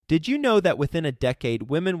Did you know that within a decade,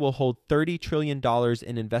 women will hold $30 trillion in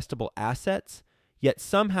investable assets? Yet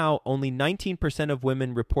somehow only 19% of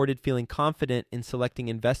women reported feeling confident in selecting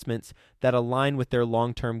investments that align with their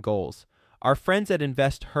long-term goals. Our friends at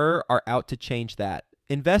InvestHer are out to change that.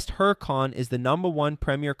 InvestHerCon is the #1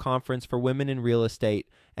 premier conference for women in real estate,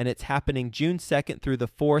 and it's happening June 2nd through the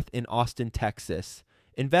 4th in Austin, Texas.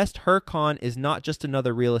 InvestHerCon is not just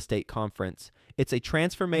another real estate conference. It's a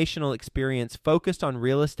transformational experience focused on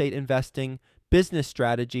real estate investing, business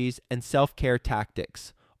strategies, and self-care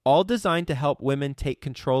tactics, all designed to help women take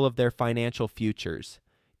control of their financial futures.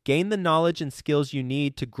 Gain the knowledge and skills you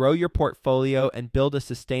need to grow your portfolio and build a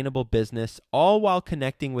sustainable business, all while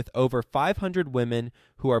connecting with over 500 women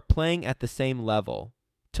who are playing at the same level.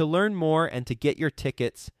 To learn more and to get your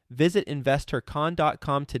tickets, visit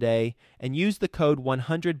InvestHerCon.com today and use the code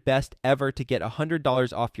 100BESTEVER to get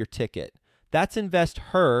 $100 off your ticket. That's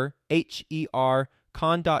InvestHer, H-E-R,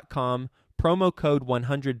 con.com, promo code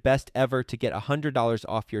 100BESTEVER to get $100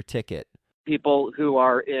 off your ticket. People who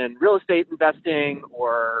are in real estate investing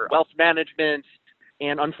or wealth management,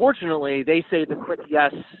 and unfortunately, they say the quick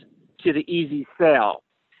yes to the easy sale.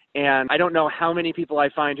 And I don't know how many people I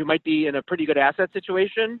find who might be in a pretty good asset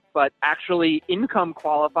situation, but actually income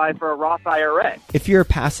qualify for a Roth IRA. If you're a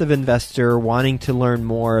passive investor wanting to learn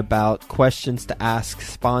more about questions to ask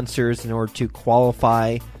sponsors in order to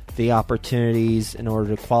qualify the opportunities, in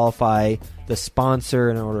order to qualify the sponsor,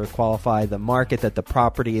 in order to qualify the market that the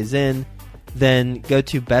property is in, then go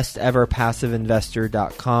to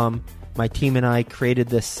besteverpassiveinvestor.com. My team and I created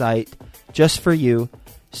this site just for you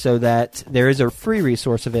so that there is a free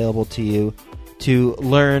resource available to you to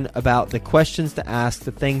learn about the questions to ask,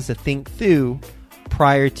 the things to think through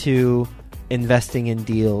prior to investing in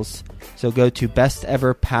deals. So go to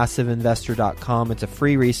besteverpassiveinvestor.com. It's a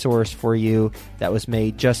free resource for you that was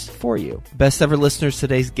made just for you. Best Ever listeners,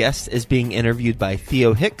 today's guest is being interviewed by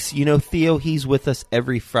Theo Hicks. You know Theo, he's with us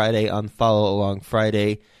every Friday on Follow Along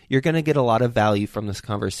Friday. You're going to get a lot of value from this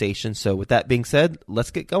conversation. So with that being said,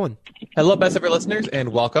 let's get going. Hello, Best Ever listeners, and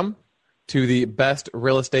welcome to the Best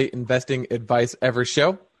Real Estate Investing Advice Ever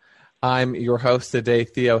show. I'm your host today,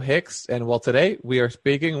 Theo Hicks, and today we are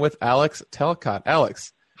speaking with Alex Talcott.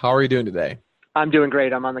 Alex, how are you doing today? I'm doing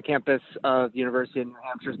great. I'm on the campus of the University of New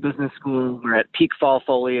Hampshire's Business School. We're at peak fall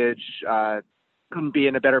foliage. Couldn't be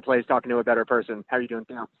in a better place talking to a better person. How are you doing,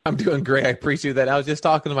 Theo? I'm doing great. I appreciate that. I was just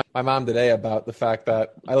talking to my mom today about the fact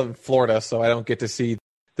that I live in Florida, so I don't get to see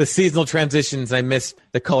the seasonal transitions. I miss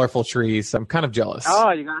the colorful trees. I'm kind of jealous.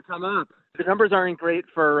 Oh, you got to come up. The numbers aren't great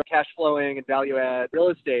for cash flowing and value add real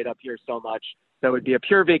estate up here so much. So it would be a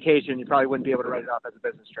pure vacation. You probably wouldn't be able to write it off as a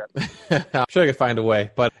business trip. I'm sure I could find a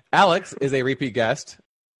way. But Alex is a repeat guest.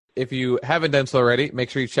 If you haven't done so already, make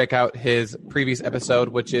sure you check out his previous episode,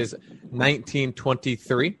 which is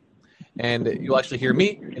 1923. And you'll actually hear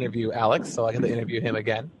me interview Alex, so I get to interview him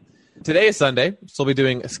again. Today is Sunday, so we'll be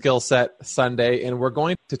doing a Skill Set Sunday, and we're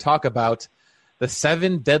going to talk about the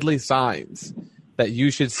 7 deadly signs that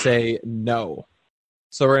you should say no.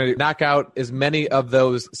 So we're going to knock out as many of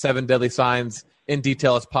those 7 deadly signs in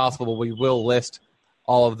detail as possible. We will list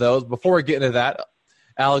all of those. Before we get into that,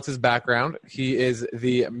 Alex's background, he is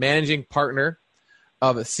the managing partner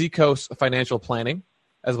of Seacoast Financial Planning,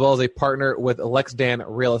 as well as a partner with Lexdan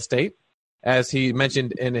Real Estate. As he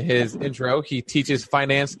mentioned in his intro, he teaches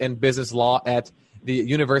finance and business law at the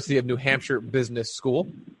University of New Hampshire Business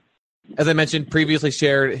School. As I mentioned, previously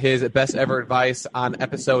shared his best ever advice on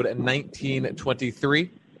episode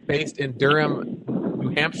 1923. Based in Durham, New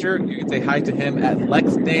Hampshire, you can say hi to him at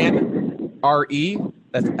Lexdan RE.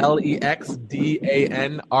 That's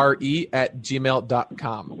LEXDANRE at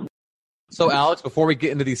gmail.com. So, Alex, before we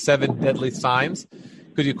get into these 7 deadly signs,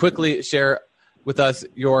 could you quickly share with us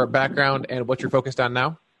your background and what you're focused on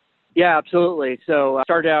now? Yeah, absolutely. So I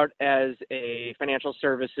started out as a financial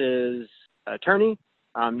services attorney.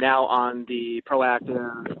 I'm now on the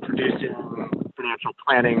proactive producing financial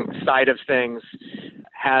planning side of things.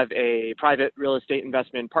 Have a private real estate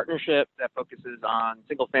investment partnership that focuses on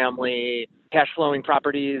single-family cash-flowing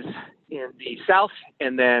properties in the South.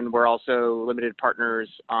 And then we're also limited partners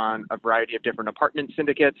on a variety of different apartment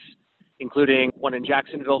syndicates, including one in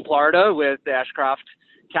Jacksonville, Florida, with the Ashcroft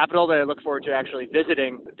Capital that I look forward to actually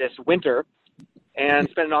visiting this winter, and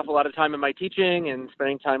spending an awful lot of time in my teaching and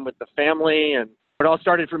spending time with the family. And it all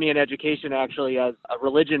started for me in education, actually, as a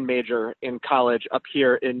religion major in college up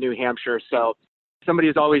here in New Hampshire. So somebody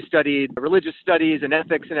who's always studied religious studies and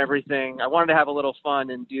ethics and everything, I wanted to have a little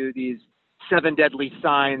fun and do these 7 deadly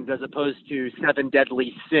signs as opposed to 7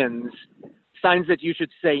 deadly sins. Signs that you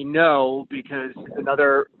should say no, because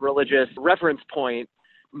another religious reference point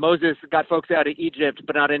Moses got folks out of Egypt,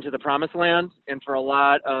 but not into the promised land. And for a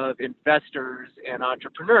lot of investors and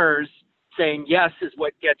entrepreneurs, saying yes is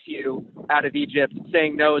what gets you out of Egypt.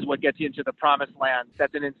 Saying no is what gets you into the promised land.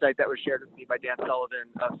 That's an insight that was shared with me by Dan Sullivan,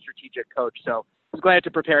 a strategic coach. So I was glad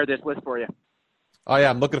to prepare this list for you. Oh, yeah,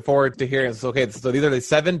 I'm looking forward to hearing this. Okay, so these are the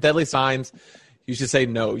 7 deadly signs you should say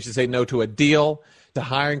no. You should say no to a deal, to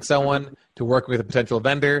hiring someone, to working with a potential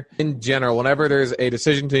vendor. In general, whenever there's a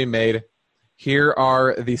decision to be made, here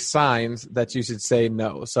are the signs that you should say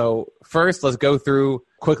no. So first, let's go through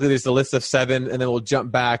quickly. There's a list of 7, and then we'll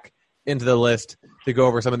jump back into the list to go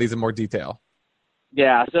over some of these in more detail.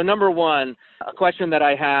 Yeah. So number 1, a question that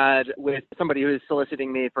I had with somebody who is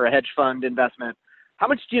soliciting me for a hedge fund investment. How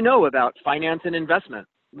much do you know about finance and investment?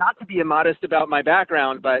 Not to be immodest about my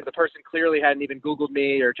background, but the person clearly hadn't even Googled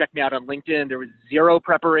me or checked me out on LinkedIn. There was zero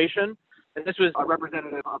preparation. And this was a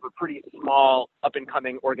representative of a pretty small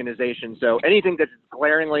up-and-coming organization. So anything that's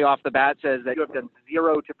glaringly off the bat says that you have done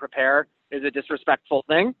zero to prepare is a disrespectful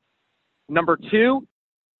thing. Number 2,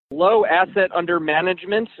 low asset under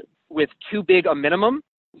management with too big a minimum.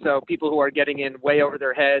 So people who are getting in way over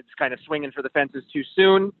their heads, kind of swinging for the fences too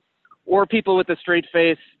soon. Or people with a straight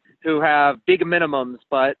face who have big minimums,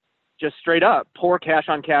 but just straight up poor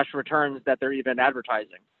cash-on-cash returns that they're even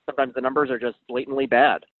advertising. Sometimes the numbers are just blatantly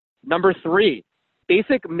bad. Number 3,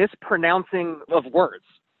 basic mispronouncing of words,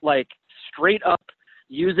 like straight up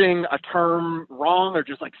using a term wrong or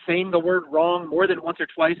just like saying the word wrong more than once or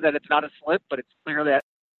twice that it's not a slip, but it's clear that,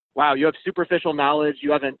 wow, you have superficial knowledge.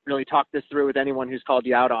 You haven't really talked this through with anyone who's called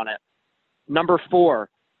you out on it. Number 4,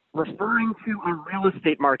 referring to a real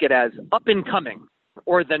estate market as up and coming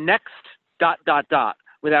or the next ...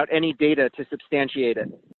 without any data to substantiate it.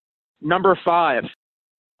 Number 5,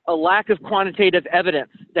 a lack of quantitative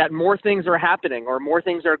evidence that more things are happening or more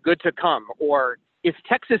things are good to come, or is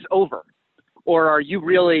Texas over? Or are you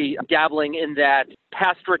really dabbling in that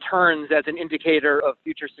past returns as an indicator of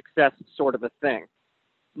future success sort of a thing?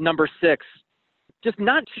 Number 6, just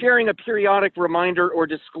not sharing a periodic reminder or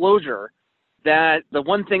disclosure that the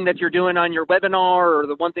one thing that you're doing on your webinar or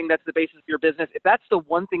the one thing that's the basis of your business, if that's the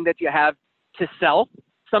one thing that you have to sell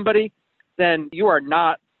somebody, then you are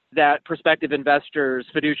not that prospective investor's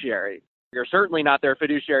fiduciary. You're certainly not their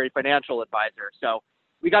fiduciary financial advisor. So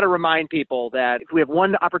we got to remind people that if we have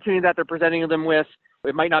one opportunity that they're presenting them with,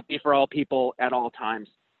 it might not be for all people at all times.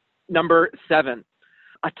 Number 7,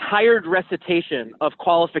 a tired recitation of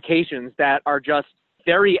qualifications that are just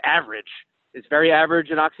very average. Is very average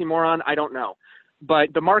an oxymoron? I don't know.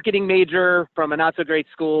 But the marketing major from a not-so-great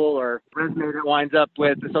school or resume that winds up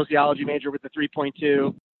with the sociology major with the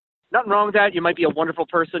 3.2, nothing wrong with that. You might be a wonderful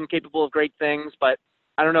person capable of great things, but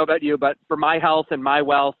I don't know about you, but for my health and my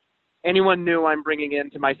wealth, anyone new I'm bringing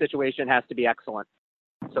into my situation has to be excellent.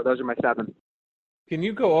 So those are my 7. Can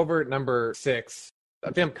you go over number 6?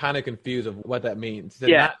 I think I'm kind of confused of what that means.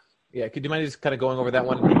 Yeah. Could you mind just kind of going over that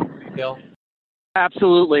one in detail?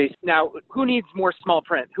 Absolutely. Now, who needs more small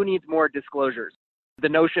print? Who needs more disclosures? The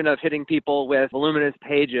notion of hitting people with voluminous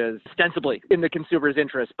pages, ostensibly in the consumer's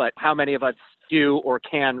interest, but how many of us do or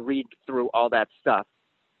can read through all that stuff?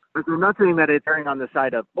 But I'm not saying that it's erring on the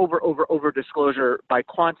side of over disclosure by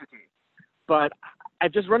quantity, but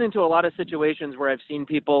I've just run into a lot of situations where I've seen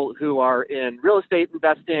people who are in real estate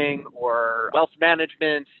investing or wealth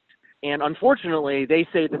management, and unfortunately, they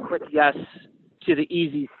say the quick yes to the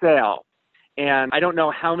easy sale. And I don't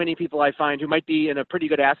know how many people I find who might be in a pretty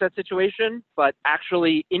good asset situation, but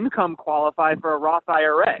actually income qualify for a Roth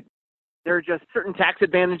IRA. There are just certain tax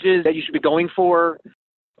advantages that you should be going for.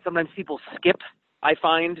 Sometimes people skip, I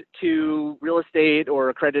find, to real estate or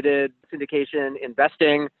accredited syndication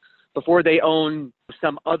investing before they own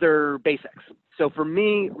some other basics. So for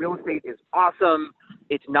me, real estate is awesome.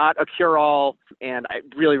 It's not a cure-all. And I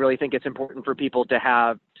really, really think it's important for people to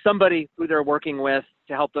have somebody who they're working with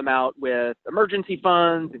to help them out with emergency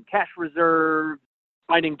funds and cash reserves,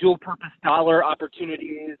 finding dual-purpose dollar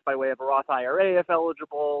opportunities by way of a Roth IRA if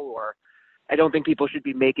eligible, or I don't think people should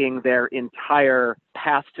be making their entire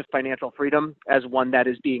path to financial freedom as one that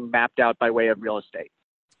is being mapped out by way of real estate.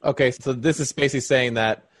 Okay, so this is basically saying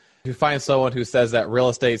that if you find someone who says that real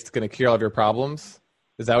estate's going to cure all of your problems,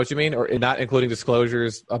 is that what you mean? Or not including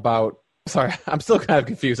disclosures about, sorry, I'm still kind of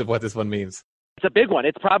confused of what this one means. It's a big one.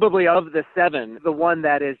 It's probably of the 7, the one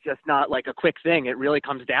that is just not like a quick thing. It really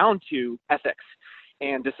comes down to ethics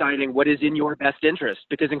and deciding what is in your best interest.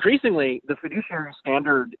 Because increasingly, the fiduciary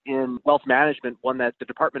standard in wealth management, one that the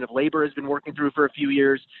Department of Labor has been working through for a few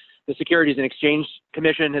years, the Securities and Exchange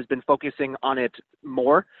Commission has been focusing on it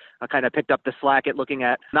more. I kind of picked up the slack at looking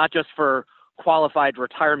at not just for qualified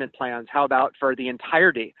retirement plans, how about for the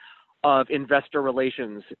entirety of investor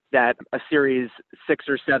relations that a series 6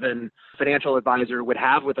 or 7 financial advisor would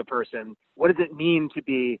have with a person. What does it mean to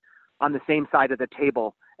be on the same side of the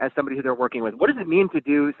table as somebody who they're working with? What does it mean to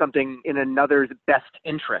do something in another's best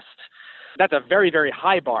interest? That's a very, very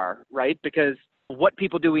high bar, right? Because what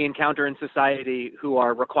people do we encounter in society who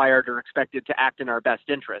are required or expected to act in our best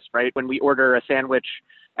interest, right? When we order a sandwich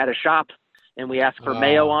at a shop and we ask for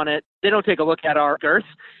mayo on it, they don't take a look at our girth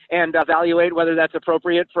and evaluate whether that's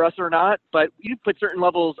appropriate for us or not. But you put certain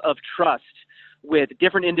levels of trust with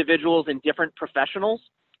different individuals and different professionals.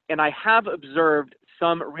 And I have observed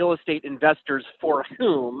some real estate investors for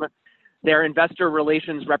whom their investor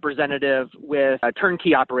relations representative with a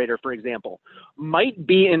turnkey operator, for example, might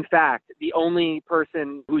be, in fact, the only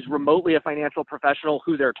person who's remotely a financial professional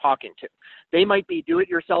who they're talking to. They might be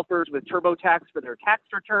do-it-yourselfers with TurboTax for their tax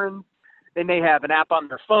returns. They may have an app on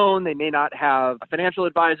their phone. They may not have a financial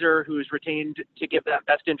advisor who's retained to give them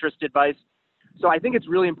best interest advice. So I think it's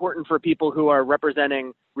really important for people who are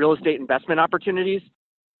representing real estate investment opportunities,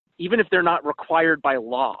 even if they're not required by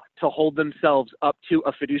law, to hold themselves up to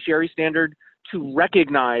a fiduciary standard, to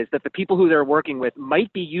recognize that the people who they're working with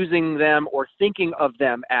might be using them or thinking of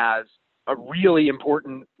them as a really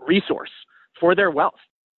important resource for their wealth.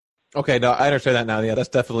 Okay, no, I understand that now. Yeah, that's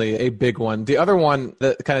definitely a big one. The other one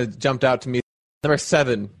that kind of jumped out to me, number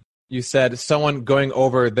 7, you said someone going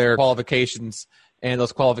over their qualifications, and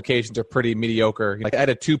those qualifications are pretty mediocre. Like I had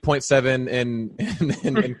a 2.7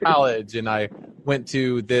 in college, and I went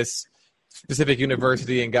to this specific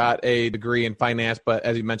university and got a degree in finance, but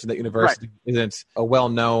as you mentioned, that university isn't a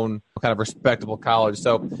well-known, kind of respectable college.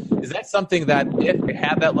 So is that something that if they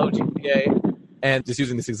had that low GPA, and just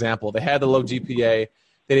using this example, they had the low GPA,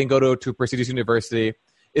 they didn't go to a prestigious university,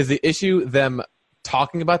 is the issue them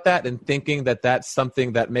talking about that and thinking that that's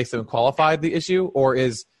something that makes them qualified the issue, or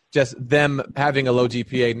is just them having a low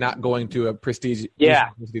GPA not going to a prestigious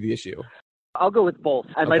university the issue? I'll go with both.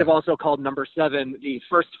 I might have also called number 7 the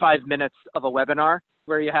first 5 minutes of a webinar,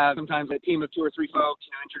 where you have sometimes a team of 2 or 3 folks,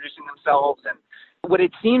 introducing themselves. And what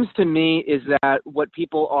it seems to me is that what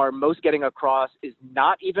people are most getting across is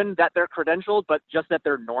not even that they're credentialed, but just that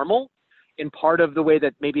they're normal. And part of the way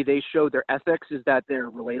that maybe they show their ethics is that they're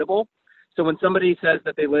relatable. So when somebody says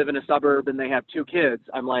that they live in a suburb and they have 2 kids,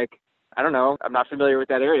 I'm like, I don't know. I'm not familiar with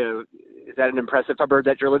that area. Is that an impressive suburb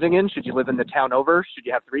that you're living in? Should you live in the town over? Should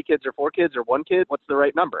you have 3 kids or 4 kids or 1 kid? What's the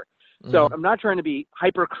right number? So I'm not trying to be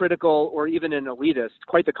hypercritical or even an elitist.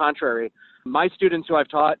 Quite the contrary. My students who I've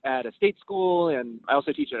taught at a state school, and I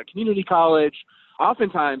also teach at a community college,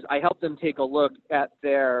 oftentimes I help them take a look at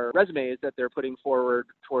their resumes that they're putting forward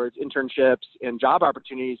towards internships and job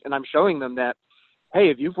opportunities. And I'm showing them that, hey,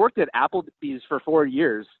 if you've worked at Applebee's for 4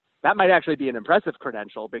 years, that might actually be an impressive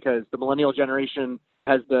credential, because the millennial generation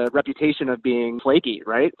has the reputation of being flaky,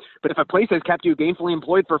 right? But if a place has kept you gainfully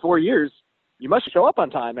employed for 4 years, you must show up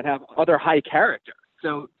on time and have other high character.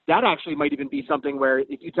 So that actually might even be something where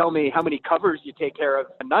if you tell me how many covers you take care of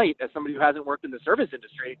a night as somebody who hasn't worked in the service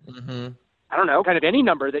industry, I don't know, kind of any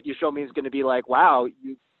number that you show me is going to be like, wow,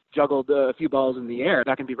 you juggled a few balls in the air.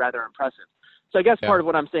 That can be rather impressive. So I guess part of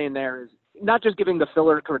what I'm saying there is not just giving the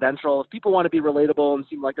filler credential. If people want to be relatable and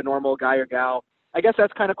seem like a normal guy or gal, I guess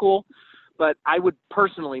that's kind of cool. But I would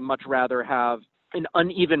personally much rather have an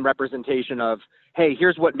uneven representation of, hey,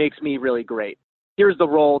 here's what makes me really great. Here's the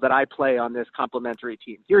role that I play on this complementary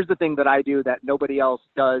team. Here's the thing that I do that nobody else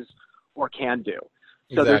does or can do.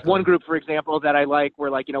 So there's one group, for example, that I like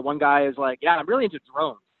where, like, one guy is like, yeah, I'm really into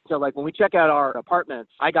drones. So, like, when we check out our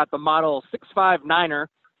apartments, I got the model 659er,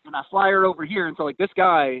 and I fly her over here. And so, like, this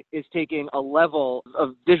guy is taking a level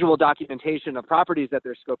of visual documentation of properties that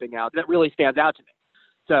they're scoping out that really stands out to me.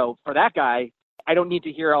 So for that guy, I don't need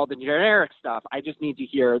to hear all the generic stuff. I just need to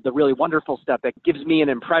hear the really wonderful stuff that gives me an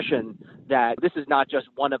impression that this is not just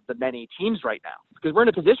one of the many teams right now. Because we're in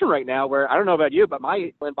a position right now where, I don't know about you, but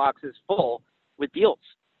my inbox is full with deals.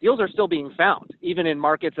 Deals are still being found, even in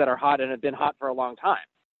markets that are hot and have been hot for a long time.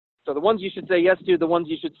 So the ones you should say yes to, the ones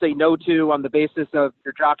you should say no to on the basis of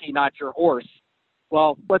your jockey, not your horse.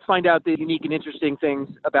 Well, let's find out the unique and interesting things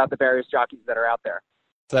about the various jockeys that are out there.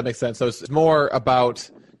 So that makes sense. So it's more about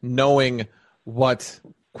knowing what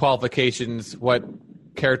qualifications, what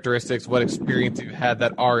characteristics, what experience you've had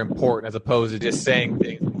that are important, as opposed to just saying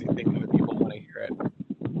things because you think other people want to hear it.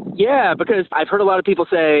 Yeah, because I've heard a lot of people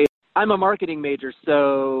say, I'm a marketing major,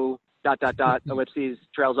 so ... ellipses,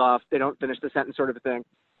 trails off, they don't finish the sentence sort of a thing.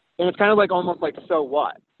 And it's kind of like almost like, so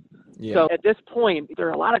what? Yeah. So at this point, there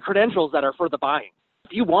are a lot of credentials that are for the buying.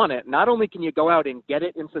 If you want it, not only can you go out and get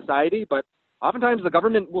it in society, but oftentimes the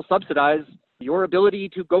government will subsidize your ability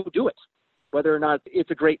to go do it, whether or not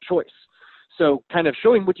it's a great choice. So kind of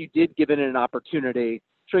showing what you did given an opportunity,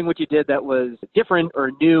 showing what you did that was different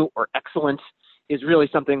or new or excellent is really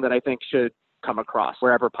something that I think should come across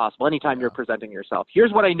wherever possible. Anytime you're presenting yourself.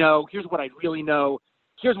 Here's what I know. Here's what I really know.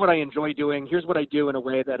 Here's what I enjoy doing. Here's what I do in a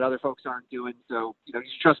way that other folks aren't doing. So, you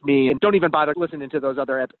just trust me, and don't even bother listening to those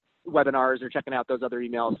other webinars or checking out those other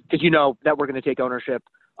emails, because you know that we're going to take ownership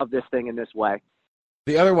of this thing in this way.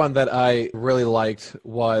 The other one that I really liked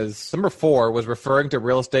was number 4 was referring to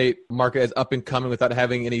real estate market as up and coming without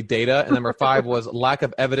having any data. And number 5 was lack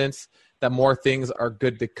of evidence that more things are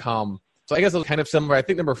good to come. So I guess it's kind of similar. I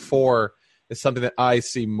think number 4 is something that I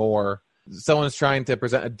see more. Someone's trying to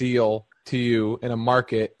present a deal to you in a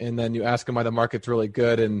market, and then you ask them why the market's really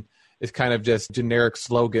good, and it's kind of just generic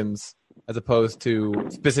slogans as opposed to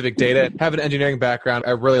specific data. I have an engineering background.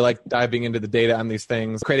 I really like diving into the data on these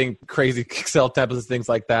things, creating crazy Excel templates, things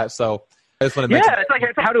like that. So I just want to mention. Yeah, it's like,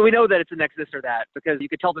 how do we know that it's the next this or that? Because you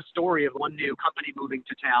could tell the story of one new company moving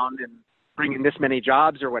to town and bringing this many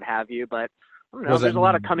jobs or what have you, but I don't know, there's a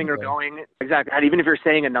lot of coming or going. Exactly. And even if you're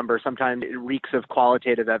saying a number, sometimes it reeks of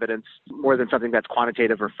qualitative evidence more than something that's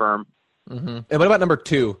quantitative or firm. Mm-hmm. And what about number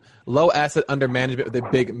 2, low asset under management with a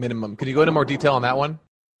big minimum? Could you go into more detail on that one?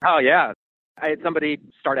 Oh, yeah. I had somebody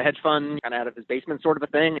start a hedge fund kind of out of his basement sort of a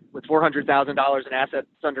thing with $400,000 in assets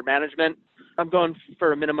under management. I'm going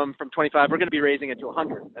for a minimum from 25. We're going to be raising it to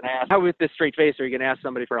 100. And I asked, how with this straight face are you going to ask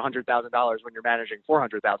somebody for $100,000 when you're managing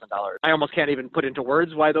 $400,000? I almost can't even put into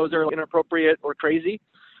words why those are inappropriate or crazy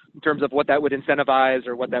in terms of what that would incentivize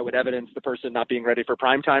or what that would evidence the person not being ready for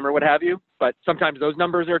prime time or what have you. But sometimes those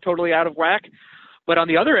numbers are totally out of whack. But on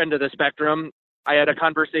the other end of the spectrum, I had a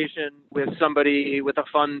conversation with somebody with a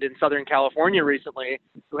fund in Southern California recently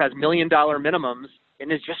who has $1 million minimums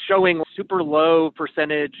and is just showing super low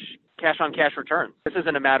percentage cash-on-cash returns. This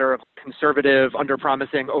isn't a matter of conservative,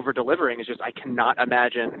 under-promising, over-delivering. It's just I cannot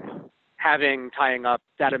imagine tying up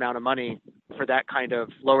that amount of money for that kind of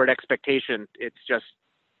lowered expectation. It's just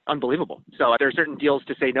unbelievable. So there are certain deals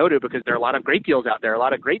to say no to because there are a lot of great deals out there, a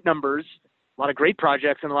lot of great numbers, a lot of great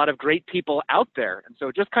projects, and a lot of great people out there. And so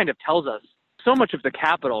it just kind of tells us so much of the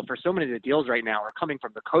capital for so many of the deals right now are coming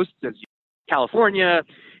from the coasts of California.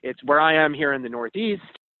 It's where I am here in the Northeast,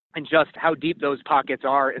 and just how deep those pockets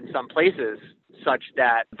are in some places, such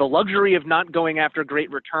that the luxury of not going after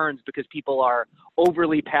great returns because people are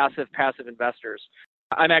overly passive investors.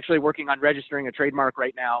 I'm actually working on registering a trademark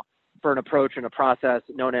right now for an approach and a process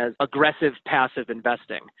known as aggressive passive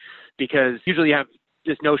investing, because usually you have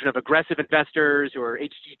this notion of aggressive investors who are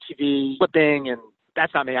HGTV flipping, and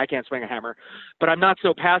that's not me. I can't swing a hammer. But I'm not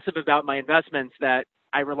so passive about my investments that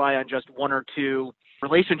I rely on just one or two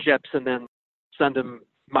relationships and then send them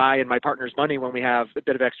my and my partner's money when we have a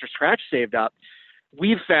bit of extra scratch saved up.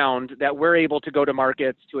 We've found that we're able to go to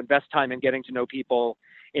markets to invest time in getting to know people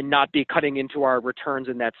and not be cutting into our returns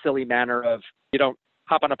in that silly manner of you don't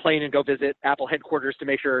hop on a plane and go visit Apple headquarters to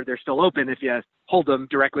make sure they're still open if you hold them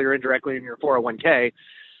directly or indirectly in your 401k.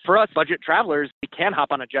 For us, budget travelers, we can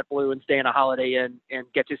hop on a JetBlue and stay in a Holiday Inn and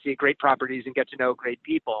get to see great properties and get to know great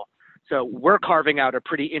people. So we're carving out a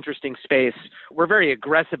pretty interesting space. We're very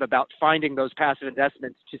aggressive about finding those passive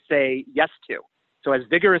investments to say yes to. So as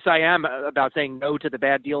vigorous I am about saying no to the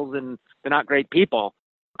bad deals and the not great people,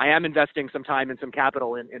 I am investing some time and some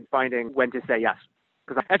capital in finding when to say yes.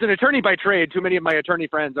 Because as an attorney by trade, too many of my attorney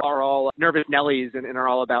friends are all nervous Nellies and are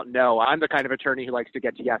all about no. I'm the kind of attorney who likes to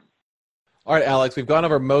get to yes. All right, Alex, we've gone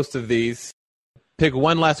over most of these. Pick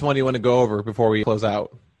one last one you want to go over before we close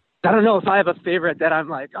out. I don't know if I have a favorite that I'm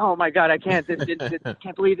like, oh my God, I can't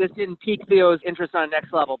believe this didn't pique Theo's interest on a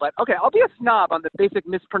next level. But okay, I'll be a snob on the basic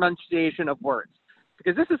mispronunciation of words,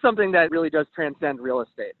 because this is something that really does transcend real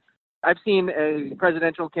estate. I've seen a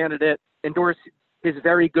presidential candidate endorse his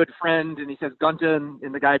very good friend, and he says Gunta,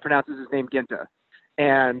 and the guy pronounces his name Ginta.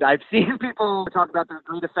 And I've seen people talk about their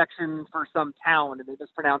great affection for some town, and they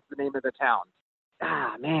mispronounce the name of the town.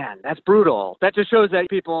 Ah, man, that's brutal. That just shows that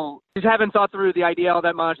people just haven't thought through the idea all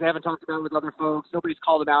that much. They haven't talked about it with other folks. Nobody's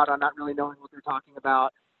called them out on not really knowing what they're talking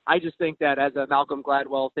about. I just think that as a Malcolm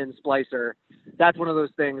Gladwell thin splicer, that's one of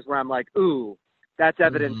those things where I'm like, ooh, that's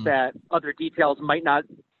evidence that other details might not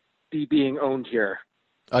be being owned here.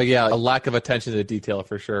 Oh, yeah, a lack of attention to detail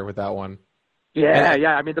for sure with that one. Yeah.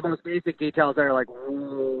 I mean, the most basic details are like,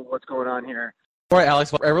 ooh, what's going on here? All right,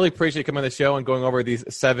 Alex, I really appreciate you coming on the show and going over these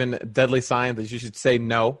 7 deadly signs that you should say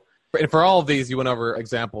no. And for all of these, you went over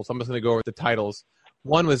examples. So I'm just going to go over the titles.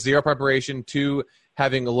 1 was zero preparation. 2,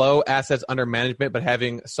 having low assets under management, but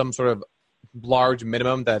having some sort of large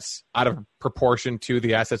minimum that's out of proportion to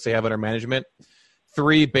the assets they have under management.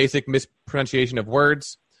 3, basic mispronunciation of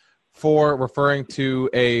words. for referring to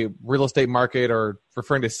a real estate market or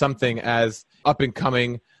referring to something as up and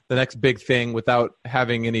coming, the next big thing, without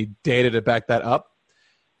having any data to back that up.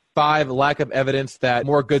 5, lack of evidence that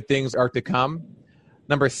more good things are to come.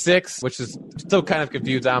 Number 6, which is still kind of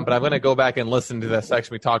confused on, but I'm going to go back and listen to that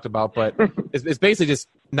section we talked about. But it's basically just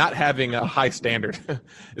not having a high standard.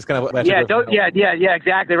 It's kind of what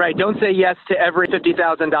exactly right. Don't say yes to every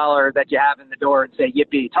 $50,000 that you have in the door and say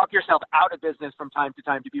yippee. Talk yourself out of business from time to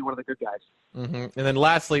time to be one of the good guys. Mm-hmm. And then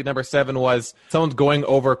lastly, number 7 was someone's going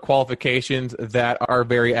over qualifications that are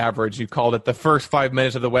very average. You called it the first 5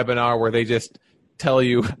 minutes of the webinar where they just tell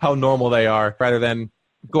you how normal they are rather than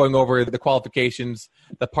going over the qualifications,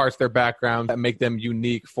 the parts of their background that make them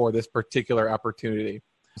unique for this particular opportunity.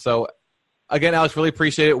 So again, Alex, really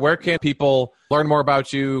appreciate it. Where can people learn more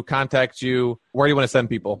about you, contact you? Where do you want to send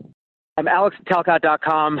people?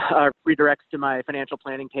 AlexTalcott.com redirects to my financial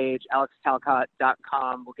planning page.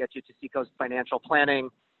 AlexTalcott.com will get you to Seacoast Financial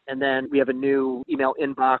Planning. And then we have a new email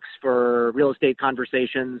inbox for real estate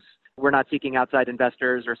conversations. We're not seeking outside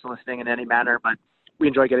investors or soliciting in any manner, but we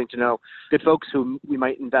enjoy getting to know good folks who we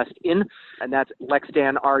might invest in. And that's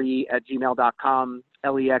lexdanre@gmail.com,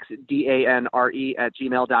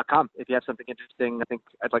 LEXDANRE@gmail.com. If you have something interesting, I think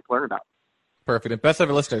I'd like to learn about. Perfect. And best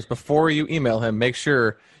ever listeners, before you email him, make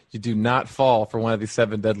sure you do not fall for one of these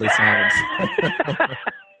 7 deadly signs.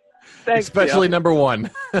 Thanks, especially Theo. Number 1.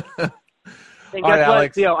 And All guess right, what,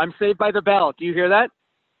 Alex. Theo? I'm saved by the bell. Do you hear that?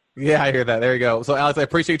 Yeah, I hear that. There you go. So, Alex, I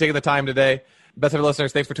appreciate you taking the time today. Best ever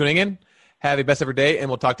listeners, thanks for tuning in. Have a best ever day, and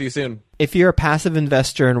we'll talk to you soon. If you're a passive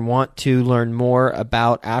investor and want to learn more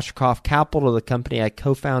about Ashcroft Capital, the company I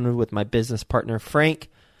co-founded with my business partner, Frank,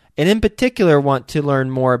 and in particular want to learn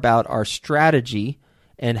more about our strategy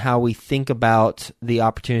and how we think about the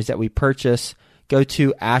opportunities that we purchase, go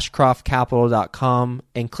to ashcroftcapital.com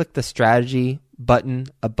and click the strategy button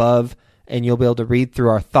above, and you'll be able to read through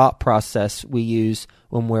our thought process we use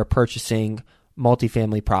when we're purchasing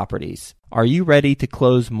multifamily properties. Are you ready to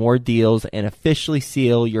close more deals and officially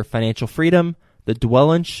seal your financial freedom? The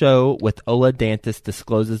Dwellin Show with Ola Dantis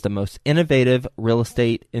discloses the most innovative real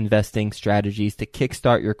estate investing strategies to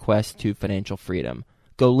kickstart your quest to financial freedom.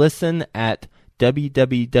 Go listen at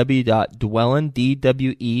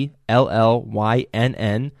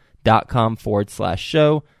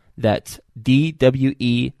www.dwellyn.com/show. That's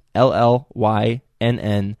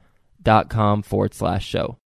DWELLYNN.com/show.